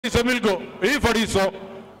سميلكو إيه فريسو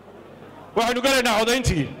واحد قال لنا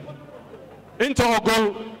عودينتي أنت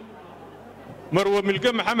أقول مروة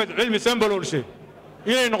ملكة محمد علمي سنبل ولا شيء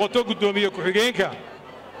إيه نقطة قدومية كحجينك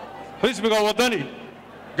حزبك الوطني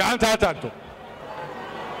قعنت هاتاكتو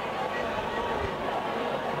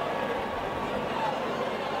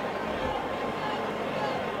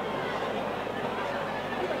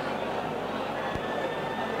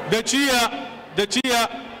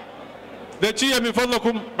دجية من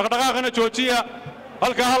فضلكم دقدقاقنا جوجية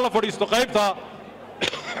هلكا هلا فريستو قيبتا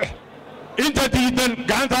انت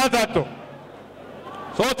ديدن قعنت هاتاكتو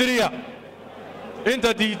صوتريا انت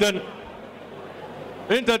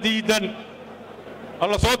ديدن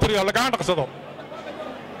الله صوتريا الله قعنت قصدو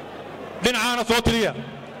دنعانا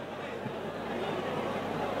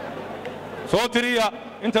صوتريا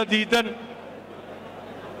انت ديدن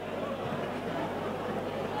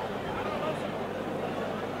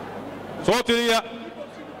صوتريا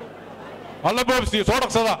الله بوبسي صورك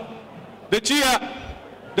صدا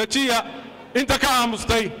دجية انت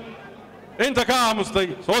كامستي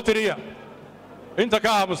صوتريا انت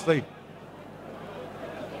كامستي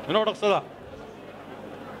نورك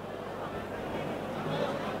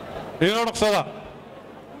صدا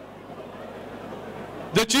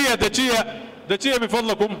دجية من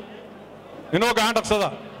فضلكم نوقع عندك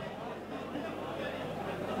صدا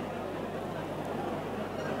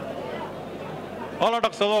الله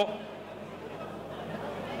دقصدو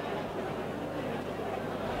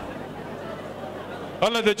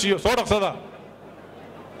الله دجيو سو دقصدا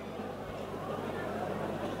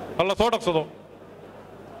الله سو دقصدو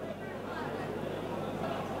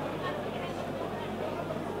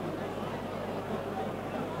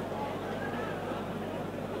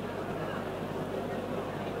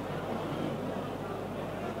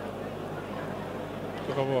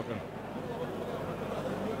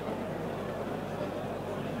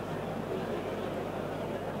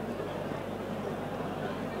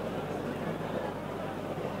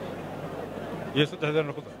يسد هذا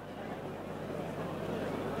النقطة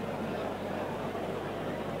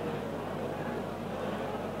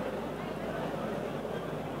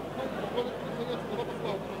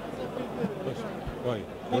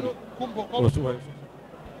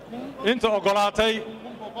انت اقولاتي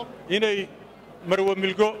اني مروه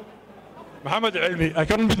ملكو محمد علمي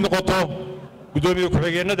اكن مid noqoto gudoomiye ku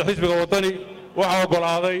xigeenada xisbiga wadani waxa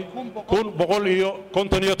ogolaaday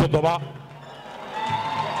 157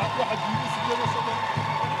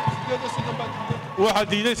 واحد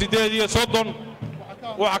ديدي سيدي صدن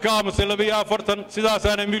وحكام السلبية فرتن سداس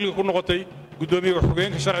أنا ميل كل نقطي قدومي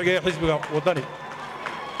وحقين كشرعية حزب وطني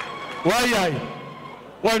وياي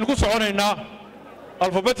ونقص عنينا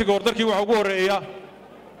الفابتك وردركي وحقوه الرئية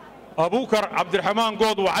أبوكر عبد الرحمن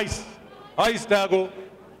قود وعيس عيس تاجو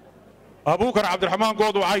أبوكر عبد الرحمن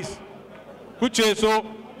قود وعيس كوتشيسو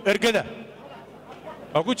إرقدة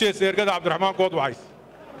أو كوتشيس إرقدة عبد الرحمن قود وعيس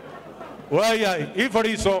وياي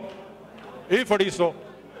إيه فريسو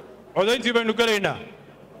عدينتي بين قلينا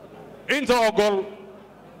أنت أقول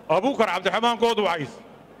أبوكر عبد الرحمن قود وعيس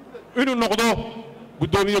إنه النقطة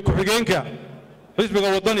قدومي كحجينك حزبك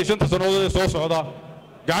الوطني شنت سنوات صوص عدا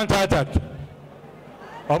قعنت هاتك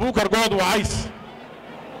أبوكر قود وعيس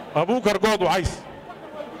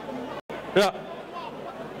لا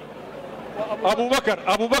أبو بكر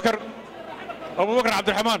عبد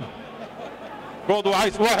الرحمن قود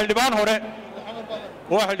وعيس واحد لبان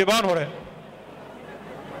هوري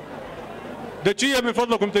دجية من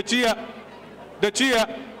فضلكم دجية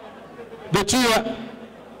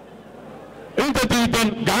انت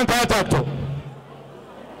ديدن قعنت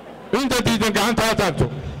هاتاكتو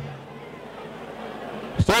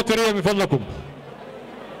صوتريا من فضلكم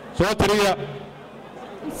صوتريا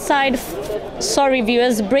Sorry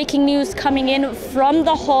viewers, breaking news coming in from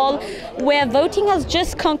the hall where voting has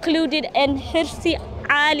just concluded and Hirsi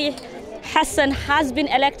Ali Hassan has been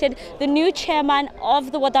elected the new chairman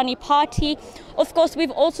of the Wadani party. Of course,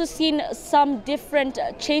 we've also seen some different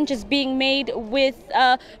changes being made with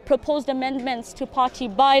proposed amendments to party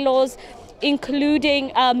bylaws,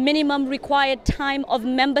 including minimum required time of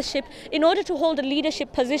membership in order to hold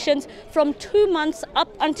leadership positions from 2 months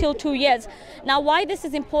up until 2 years. Now, why this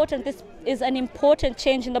is important, this is an important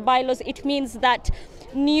change in the bylaws. It means that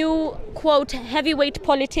new, quote, heavyweight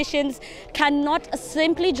politicians cannot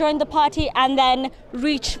simply join the party and then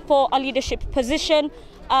reach for a leadership position.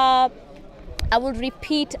 I will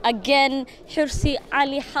repeat again, Hirsi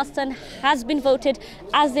Ali Hassan has been voted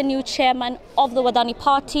as the new chairman of the Wadani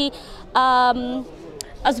party.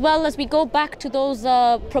 As well as we go back to those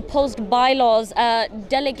proposed bylaws,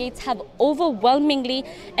 delegates have overwhelmingly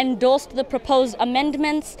endorsed the proposed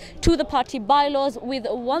amendments to the party bylaws, with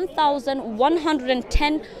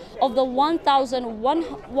 1,110 of the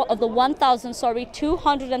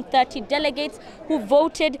 230 delegates who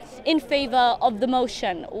voted in favor of the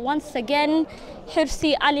motion. Once again,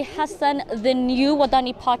 Hirsi Ali Hassan, the new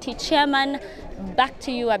Wadani party chairman. Back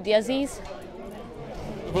to you, Abdiaziz.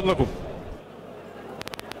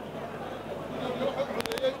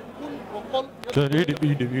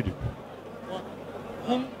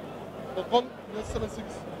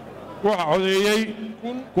 waxa codeeyay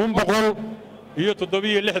 1,106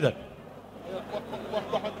 toddobiyo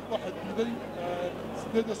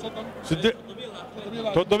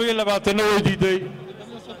way diiday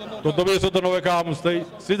 7 way ka aamustay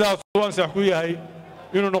sidaas uu ansax ku yahay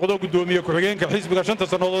inuu noqdo gudoomiye ku-xigeenka xisbiga 5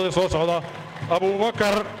 sanadood ee soo socda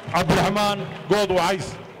Abubakar Abdulrahman Good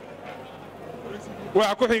Wacays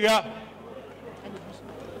waxa ku xiga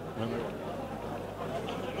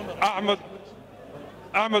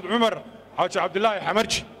أحمد عمر حاج عبد الله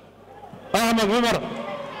حمرجي أحمد عمر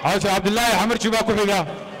حاج عبد الله حمرجي باكو حيغا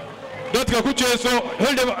dadka ku jeeso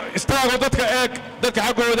xilli istaago dadka eeg dadka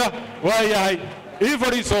xaqooda waa yahay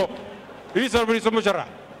fariiso musharax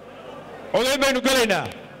oday baynu galaynaa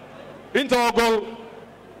inta ogol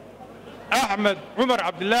Axmed Cumar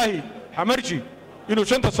Cabdilaahi Xamarji inuu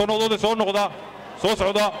 5 sanadood soo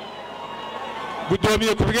socda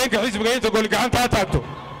gudoomiye ku-xigeenka xisbiga inta gol gacanta taagto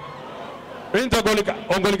انت قولي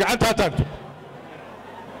قعنتها تاكتو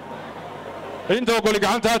انت قولي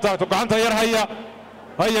قعنتها تاكتو قعنتها ير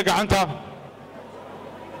هيا قعنتها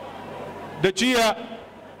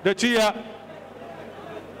دجية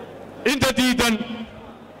انت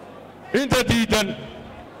ديدن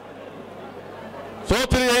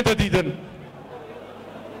صوتري انت ديدن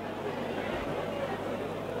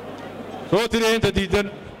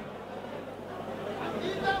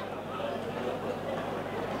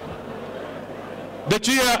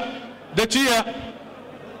دجية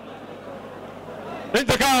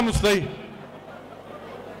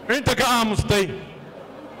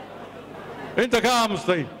انت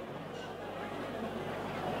كامستي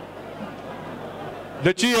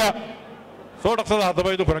دجية صوتك صدا هذا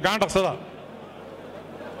بيدو كنا قاعد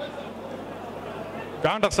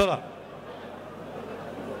صدا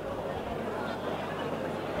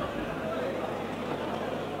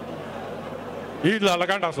إلا لا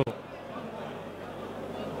قاعد صدا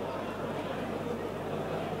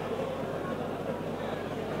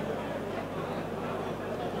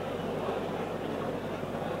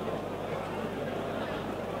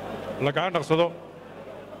لقاعد نقصده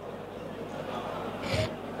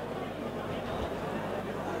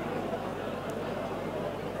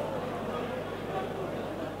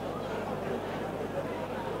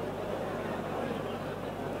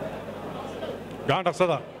قاعد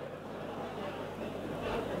نقصده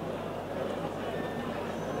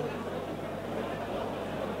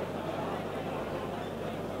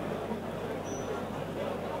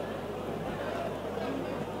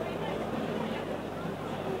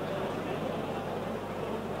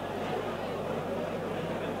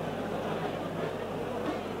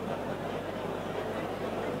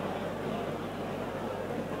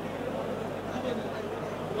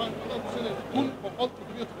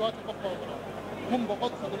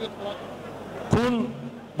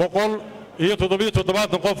iyo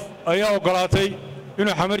 7 qof ayaa ogolaatay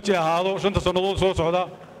inuu Xamarji ahaado 5 sanadood soo socda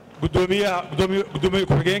gudoomiye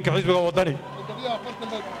ku-xigeenka xisbiga wadani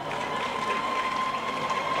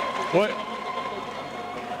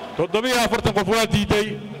toddobiyo afartan qof waa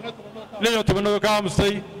diiday 16 ka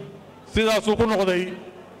aamusay sidaas uu ku noqday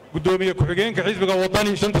gudoomiye ku-xigeenka xisbiga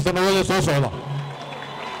wadani 5 sanadood soo socda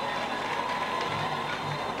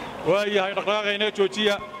waa yahay dhaqaaqayna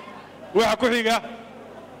joojiya waxa ku xiga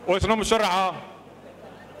واسمه مشرعة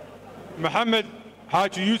محمد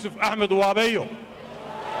حاج يوسف أحمد وابيو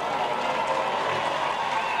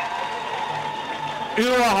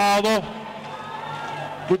إيوه هذا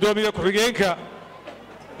قدومي كحجينك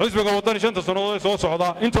حزبك وطني شنت سنوات سو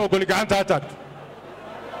صعدا أنت أقول لك عنتها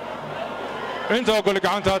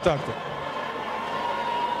تاكت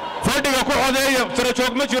فردك أكو عدية ترى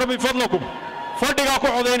شوك مجرى من فضلكم فردك أكو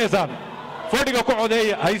عدية نسان فردك أكو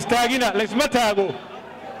عدية هيستاجينا ليش ما تاجو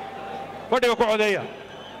فردك أكو عدية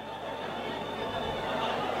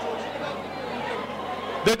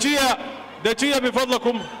دجية من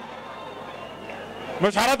فضلكم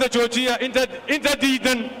مش حرادة جوجية انت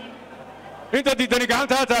ديدن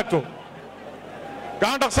قعنتها تاكتو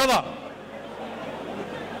قعنتك صدا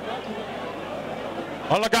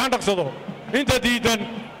الله قعنتك صدا انت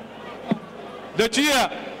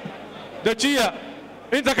دجية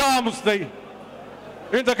أنت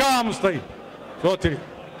كامستي صوتي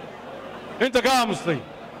أنت كامستي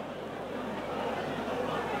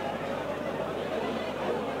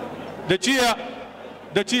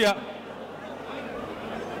دجية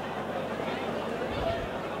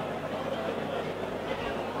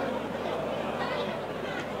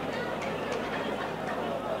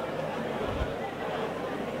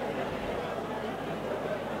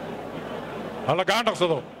هلا قاعد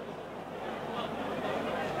نقصده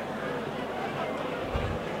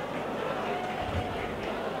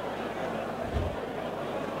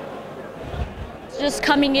just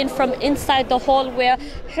coming in from inside the hall where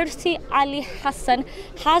Hirsi Ali Hassan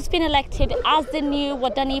has been elected as the new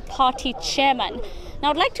Wadani party chairman.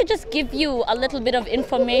 Now I'd like to just give you a little bit of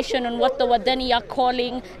information on what the Wadani are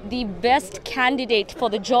calling the best candidate for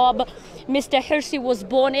the job. Mr. Hirsi was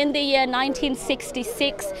born in the year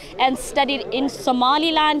 1966 and studied in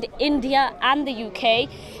Somaliland, India and the UK.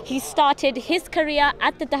 He started his career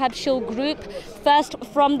at the Dahabshil Group, first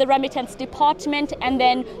from the remittance department and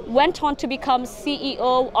then went on to become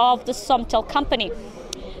CEO of the Somtel company.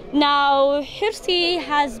 Now Hirsi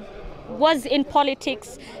was in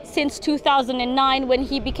politics since 2009 when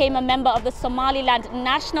he became a member of the Somaliland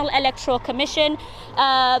National Electoral Commission.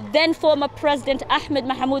 Then former President Ahmed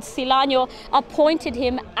Mahmoud Silanyo appointed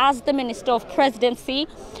him as the Minister of Presidency.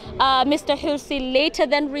 Mr. Hirsi later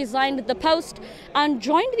then resigned the post and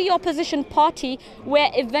joined the opposition party,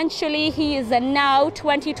 where eventually he is now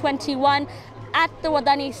 2021 at the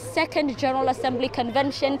Wadani Second General Assembly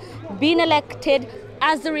Convention, being elected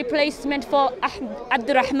as the replacement for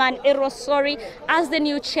Abdurrahman Irrosori as the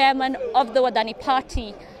new chairman of the Wadani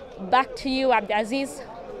party. Back to you, Abdulaziz.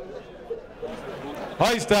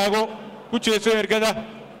 Hi, Stago. Kucheso ergada.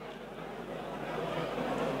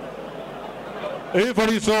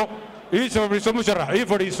 Iforiso. Iforiso musharrah.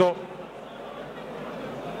 Iforiso.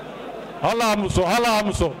 Allah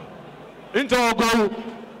amuso. Inta ogow.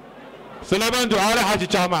 Sulaiman du'ala haji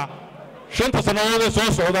jama. Shanta sanawada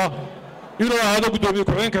soo socda. إنه هذا قدوم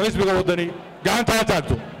يكون كحزب الوطني قعنتها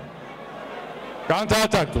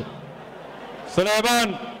تاكتو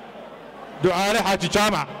سليمان دعاء حاجي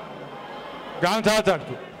جامع قعنتها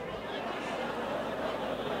تاكتو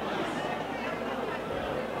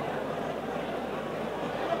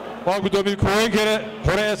وقدوم يكون كره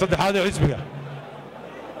حرية صدح هذا حزبك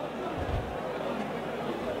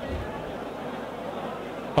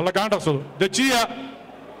الله قعنت أقصده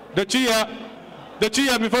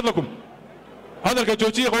دجية من فضلكم هذا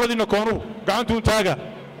الكجوجي قولي إنه كونوا قعنتوا تاجا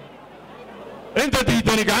أنت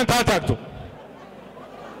ديدني قعنتها تاكتو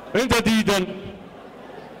أنت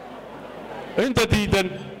ديدن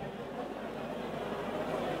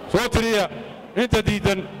صوت ريا أنت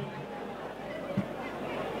ديدن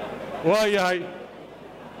ويا هاي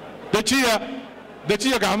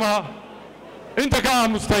دجية قعمها أنت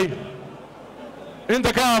كامستي أنت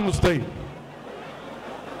كامستي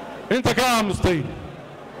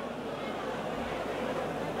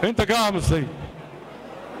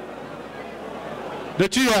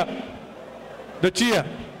دجية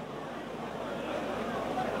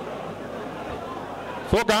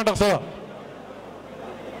سوق عندك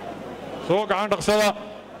صدا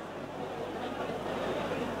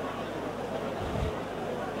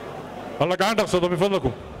الله عندك صدا من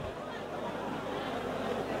فضلكم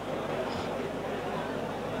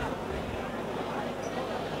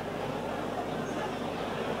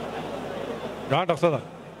عندك صدا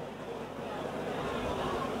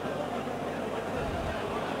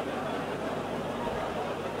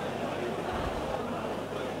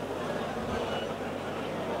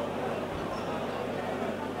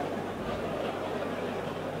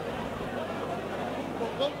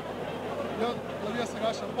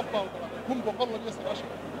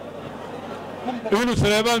إنه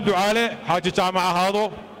سليمان دعاء حاجة جامعة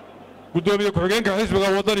هذا قدوم يكحجين كحزب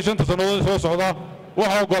الوطني شنت سنوات سو سعودة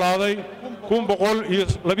وحنا قول هذا كم بقول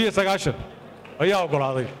لبيه سقاشة أيها قول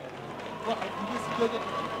هذا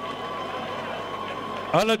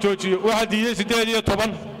أنا توجي واحد يسديه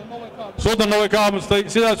طبعا صوت النوى كامستي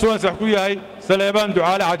سيدا سوان سحكوية هاي سليمان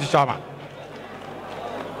دعاء حاجة جامعة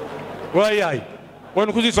وياي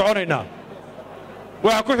ونكوزي سعونينا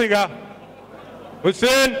وحكوحيقا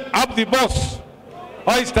حسين عبدي بوس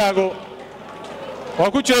هاي استاغو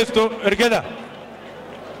واكو جيستو ارقدا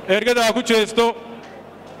واكو جيستو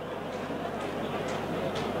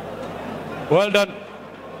والدن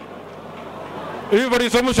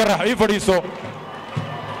فريسو مشرح فريسو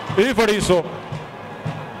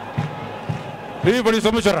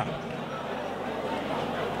مشرح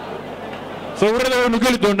صورنا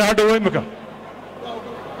ونقل دون هذا ويمكا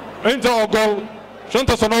inta ogol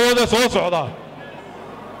shanta sannadood ee soo socda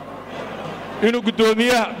inuu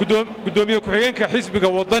gudoomiye ku-xigeenka xisbiga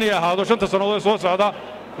waddani ahaado shanta sannadood ee soo socda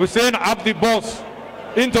xuseen cabdi boos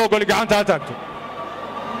inta ogol gacanta ha taagto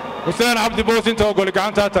xuseen cabdi boos inta ogol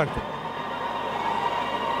gacanta ha taagto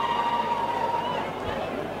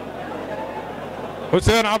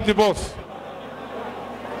xuseen cabdi boos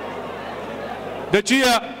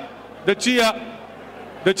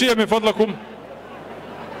dejiya min fadlakum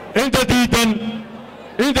inta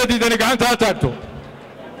diidani gacanta ha taagto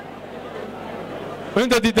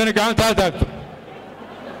inta diidani gacanta ha taagto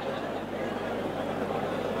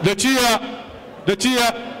dejiya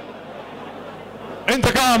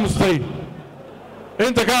inta ka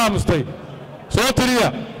aamustay soo tiriya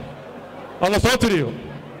alla soo tiriyo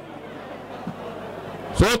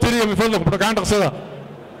min fadlakum gacan dhaqsada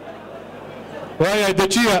waayahay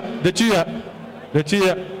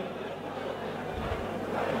dejiya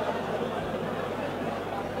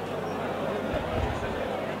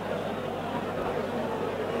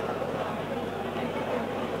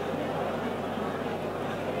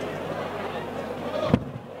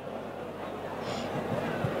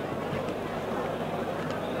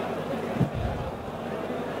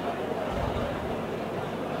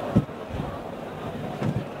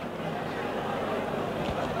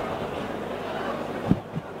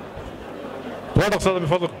ودقصد من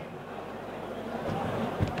فضلكم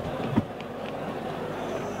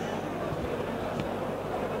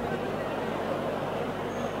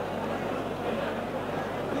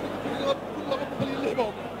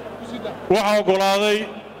waxaa ogolaaday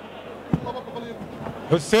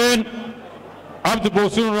xuseen cabdi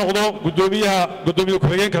boos inuu noqdo gudoomiye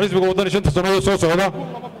ku-xigeenka xisbiga waddani shanta sannadood soo socda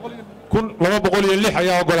 206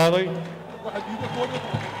 ayaa ogolaaday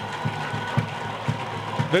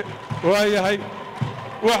waayahay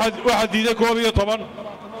waxaa diiday 11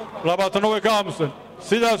 labaatano way ka aamusan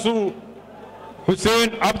sidaasuu xuseen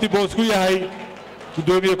cabdi boos ku yahay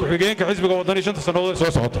gudoomiye ku-xigeenka xisbiga waddani shanta sannadood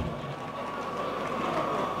soo socota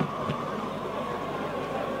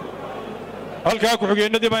halkaa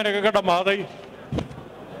ku-xigeenadii baa inagaga dhammaaday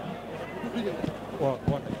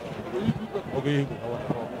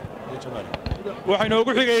waxaa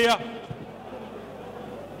inoogu xigeeya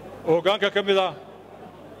hoggaanka ka mid ah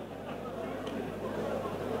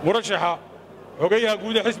murashaxa xogayaha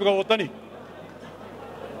guud ee xisbiga waddani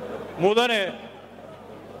mudane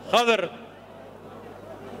khadar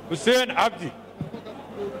xuseen cabdi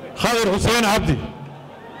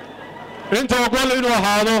inta ogol inuu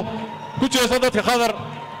ahaado ku jeeso dadka khadar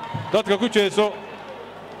dadka ku jeeso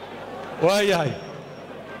waayahay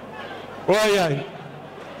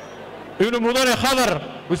inuu mudane khadar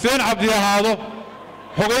xuseen cabdi ahaado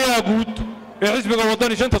xogayaha guud ee xisbiga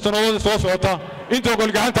waddani shanta sannadood soo socota inta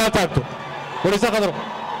ogol gacanta ha taagto fadhiiso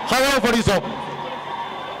khadar u fadhiiso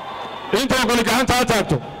inta ogol gacanta ha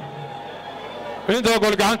taagto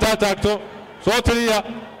soo tiriya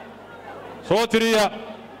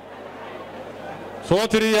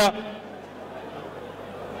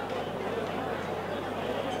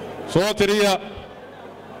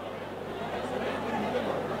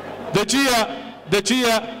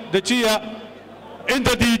dejiya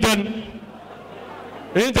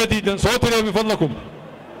inta diidan soo tiriya min fadlakum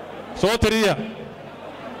soo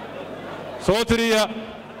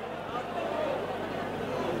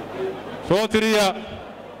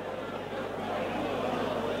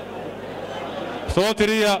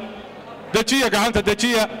tiriya dejiya gacanta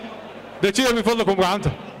dejiya min fadlakum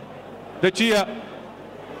gacanta dejiya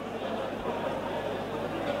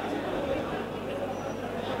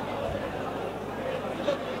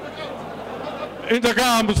inta ka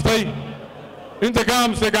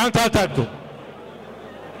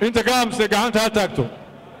aamustay gacanta ha taagto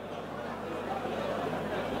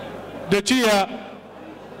dejiya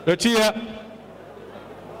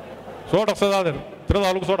soo dhaqsada adeer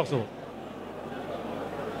tiradaa lagu soo dhaqsado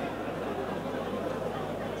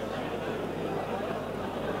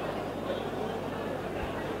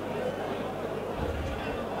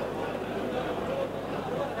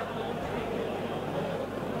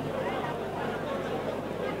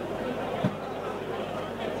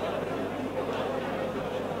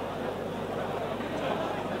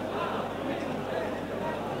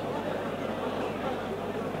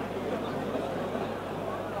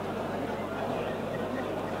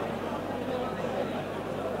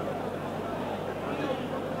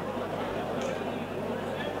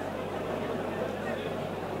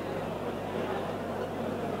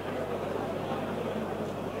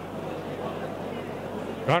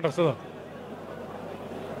gacan dhaqsada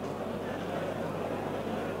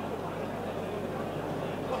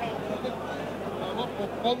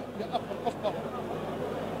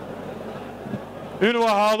inuu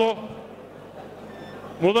ahaado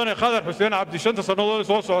mudane khadar xuseen cabdi 5 sannadood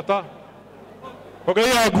soo socota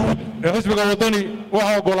xoghayaha guud ee xisbiga waddani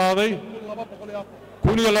waxa ogolaaday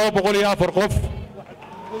 1204 qof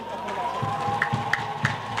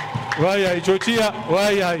waayahay joojiya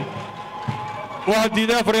waayahay waxa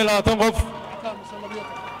diiday 24 qof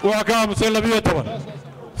waxa ka aamusay 12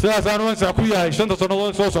 sidaas aanu ansax ku yahay 5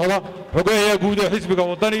 sannadood soo socda xoghayaha guud ee xisbiga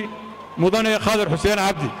waddani mudane khadar xuseen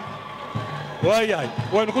cabdi waayahay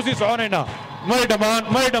waynu ku sii soconaynaa may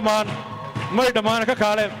dhammaan ka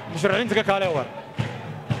kaale musharaxiinta ka kaale war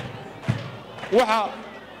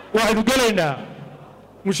waxaynu gelaynaa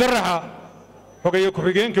musharaxa xoghaye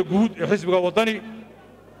ku-xigeenka guud ee xisbiga waddani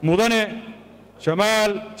mudane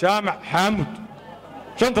jamaal jaamac xaamud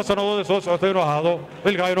 5 sannadood soo socota inuu ahaado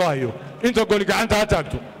xilka inuu hayo inta goli gacanta ha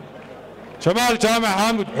taagto jamaal jaamac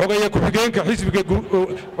xaamud xoghaye ku-xigeenka xisbiga guud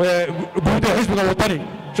ee xisbiga waddani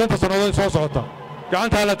 5 sannadood soo socota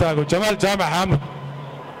gacanta la taago jamaal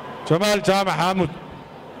jaamac xaamud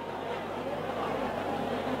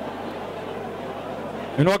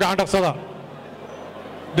inoo gacan dhaqsada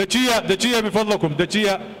dejiya min fadlakum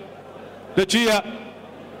dejiya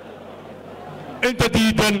inta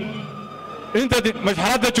diidan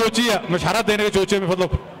mashxaradda joojiya mashxaradda inaga joojiya min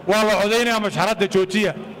fadlakum waa la codaynayaa mashxaradda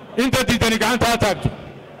joojiya inta diidani gacanta ha taagto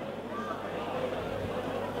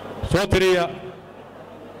soo tiriya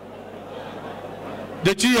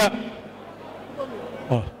dejiya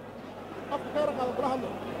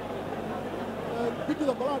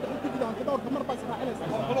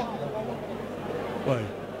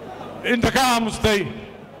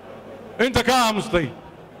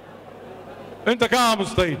inta ka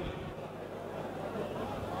aamustay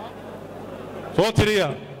soo tiriya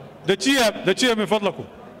dejiya min fadlakum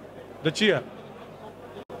dejiya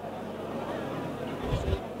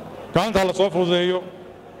gacanta la soo fududeeyo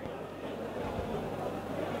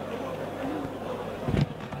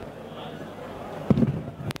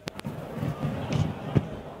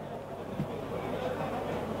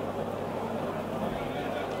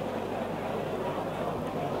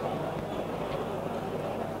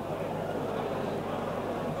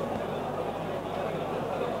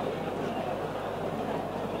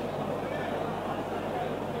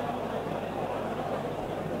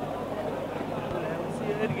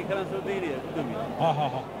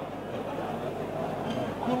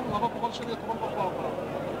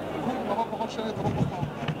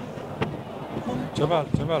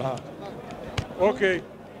جمال ها اوكي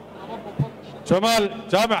جمال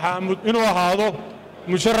جامع حامد انه هذا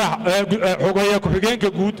مشرح حقايه كحجينك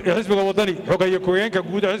جود حزب الوطني حقايه كحجينك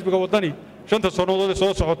جود حزب الوطني 5 سنوات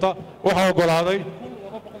soo socota waxa ogolaaday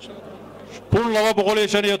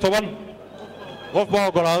 1215 qof baa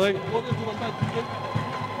ogolaaday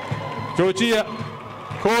joojiya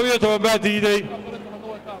 12 baa diiday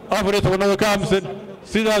 14 ka amsan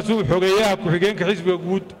sidaas uu xogeeyaha ku-xigeenka xisbiga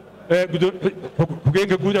guud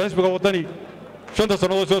xogeenka guud ee xisbiga waddani 5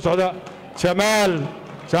 sannadood soo socda jamaal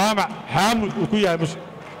jaamac xaamud uu ku yahay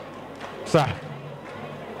sax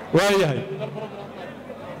waayahay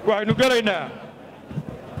waxaynu gelaynaa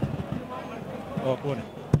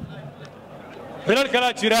xilal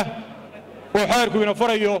kalaa jira oo xeerku ina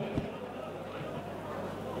farayo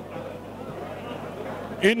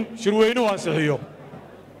in shirweynuhu ansixiyo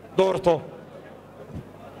doorto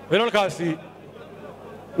xilalkaasi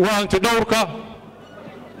waa antidhowrka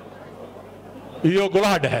iyo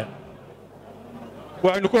golaha dhexe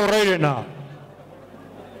waxaynu ku horraynaynaa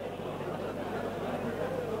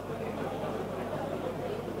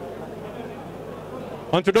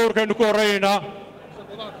antidhowrkaynu ku horraynaynaa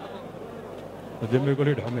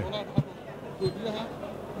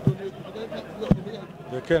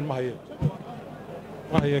keen ma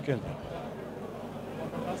haye keen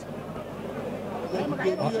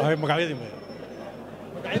magacyadii maya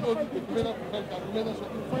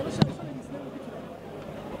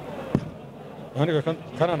aniga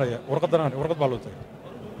kananaya warqad baa loo tagay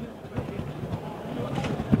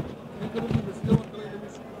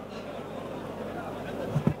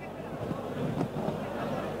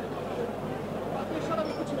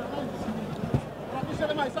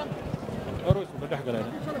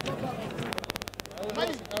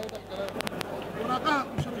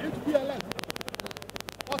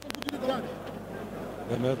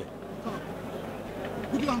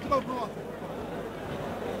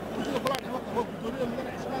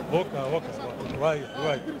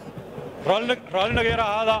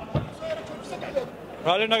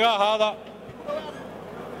raalli naga ahaada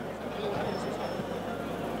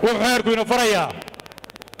wuxuu xeerku ina farayaa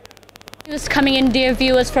News coming in, dear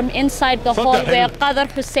viewers, from inside the hall where Qadar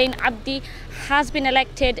Hussein Abdi has been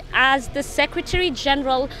elected as the Secretary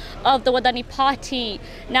General of the Wadani Party.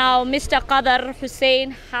 Now, Mr. Qadar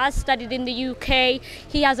Hussein has studied in the UK.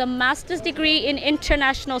 He has a master's degree in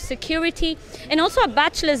international security and also a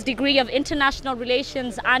bachelor's degree of international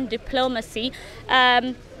relations and diplomacy.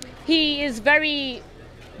 He is very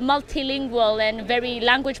multilingual and very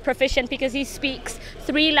language proficient because he speaks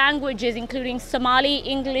 3 languages, including Somali,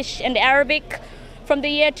 English and Arabic. From the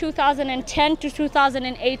year 2010 to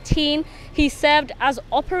 2018, he served as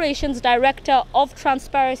Operations Director of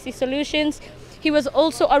Transparency Solutions. He was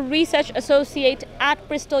also a research associate at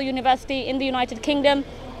Bristol University in the United Kingdom.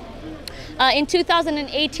 In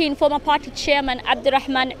 2018, former party chairman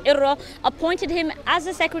Abdurrahman Irro appointed him as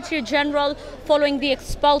the Secretary General following the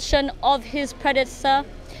expulsion of his predecessor,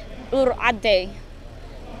 dhacday.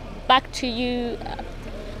 Back to you.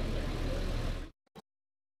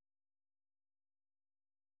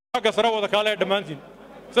 kale dhamaantiin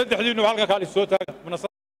saddexdiinu halka kale soo taaga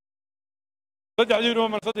saddexdiinu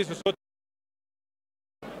manasadiisa soo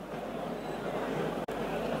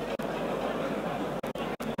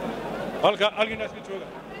halkinaas ka jooga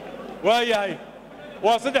waayahay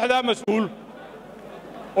waa saddexdaa mas'uul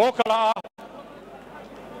oo kala ah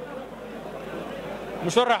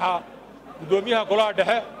musharaxa gudoomiyaha golaha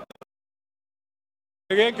dhexe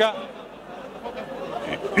xigeenka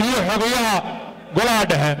iyo xoghayaha golaha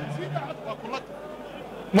dhexe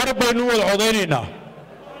mar baynu wada codaynaynaa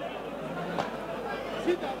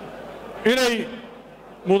inay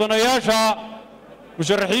mudanayaasha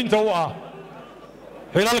musharaxiinta u ah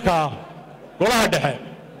xilalka golaha dhexe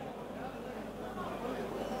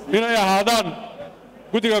inay ahaadaan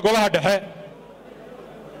guddiga golaha dhexe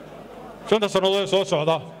 5 sannadood soo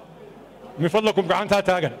socda min fadlakum gacanta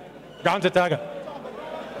taaga gacanta taaga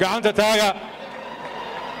gacanta taaga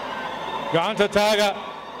gacanta taaga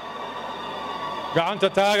gacanta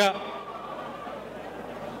taaga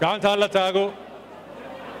gacanta la taago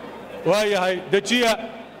waayahay dajiya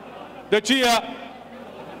dajiya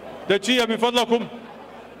dajiya min fadlakum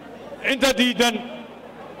inta diidan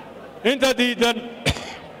inta diidan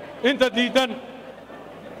inta diidan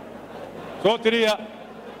soo tiriya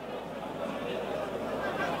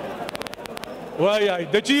waayahay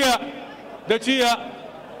dajiya dajiya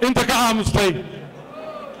inta ka aamustay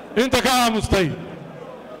انت كامستي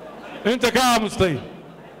انت كامستي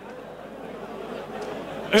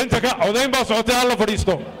انت عودين با سوتي الله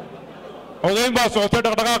فريستو عودين با سوتي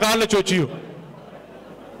دغدغاق الله جوجيو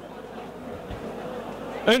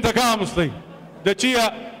انت كامستي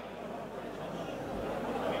دجيا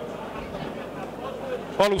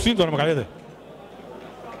قالوا سيندو انا مقعده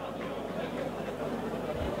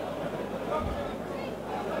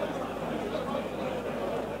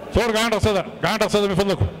صور قاعد رصد من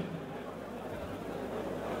فضلكم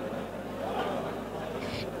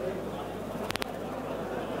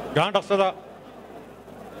قاعد رصد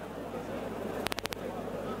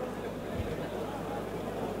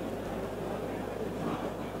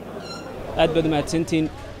aad baad mahadsantiin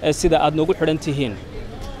sida aad noogu xidhan tihiin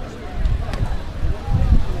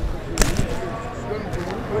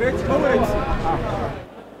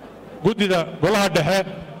guddida golaha dhexe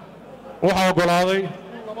waxaa ogolaaday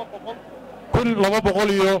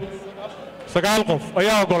 209 qof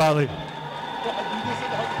ayaa ogolaaday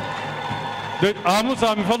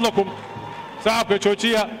aamusa min fadlakum shacabka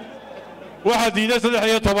joojiya waxaa diiday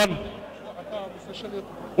 13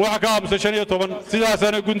 waxa ka aamusa 15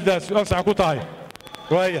 sidaasana guddidaas ansax ku tahay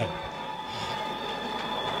waaya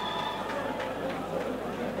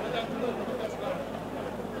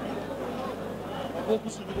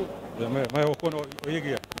ما يكون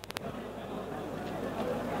ويجي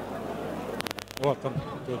وطن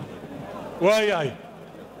واي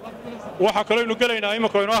waxa kale inuu galeynaa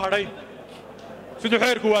imako inoo hadhay sidoo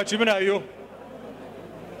xeerku waajibinayo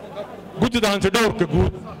guddida hantidhowrka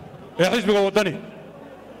guud ee xisbiga wadani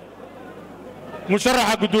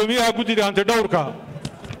musharaxa gudoomiyaha guddida hantidhowrka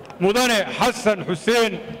mudane xasan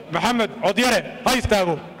xuseen maxamed codyare ha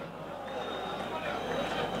istaago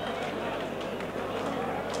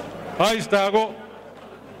هايستاغو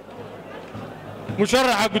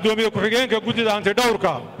مشرح قدومي كحجينك قدد أنت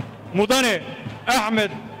دورك مدني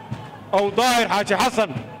أحمد أو ظاهر حاجي حسن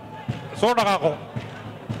صدقاقو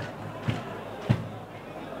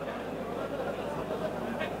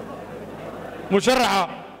مشرح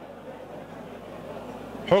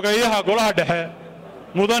xoghayaha golaha dhexe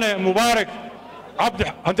mudane mubaarak cabdi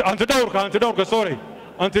anti dhowrka sorry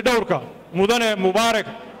anti dhowrka mudane mubaarak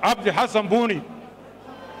cabdi xasan buuni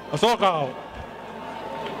soo qaado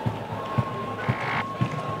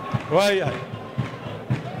waayahay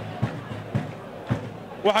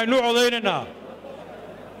waxaynu codaynaynaa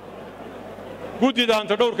guddida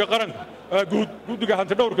hantidhowrka qaranka guddiga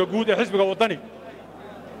hantidhowrka guud ee xisbiga waddani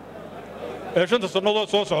ee 5 sannadood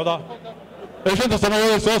soo socda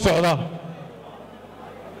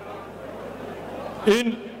in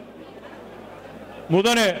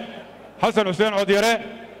mudane xasan xuseen codyare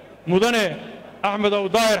mudane axmed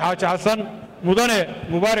awdaahir xaaji xasan mudane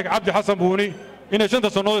mubaarak cabdi xasan buuni inay 5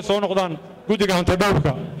 sannadood soo noqdaan guddiga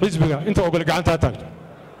hantidhowrka xisbiga inta ogol gacantaa taagto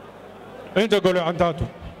inta ogol gacantaa taagto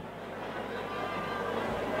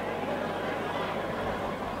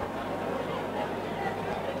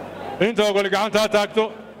انت اقول لك انت تاكتو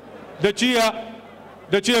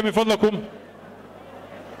دجيه من فضلكم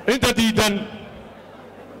انت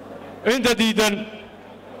ديدن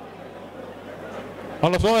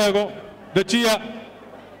الله صويغو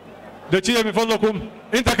دجيه من فضلكم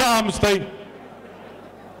انت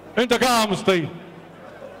كامستي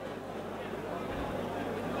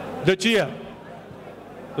دجيه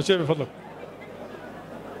من فضلك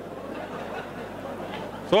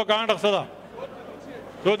سوق عندك صدا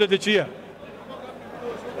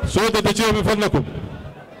سودة دجية من فضلكم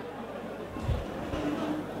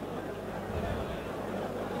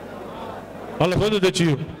الله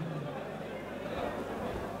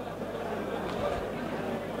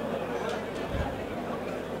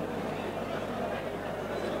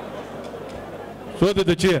سودة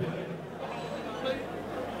دجية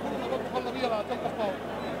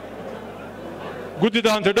guddida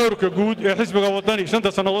hantidhowrka guud ee xisbiga waddani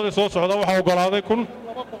 5 sannadood ee soo socda waxaa ogolaaday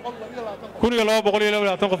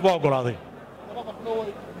 1220 qof baa ogolaaday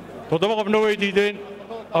 7 qofna way diideen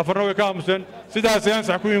 4na way ka aamuseen sidaasay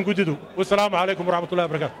ansax ku yihiin guddidu wassalaamu calaykum waraxmatullahi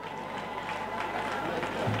wabarakaatu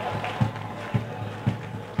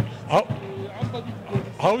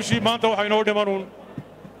hawshii maanta waxaa inoo dhimanuun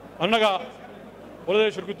annaga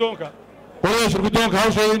qolada shirguddoonka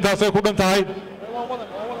hawsheeda intaasay ku dhan tahay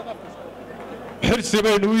xirsi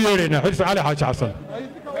baynu u yeedhaynaa xirsi cali xaaji xasan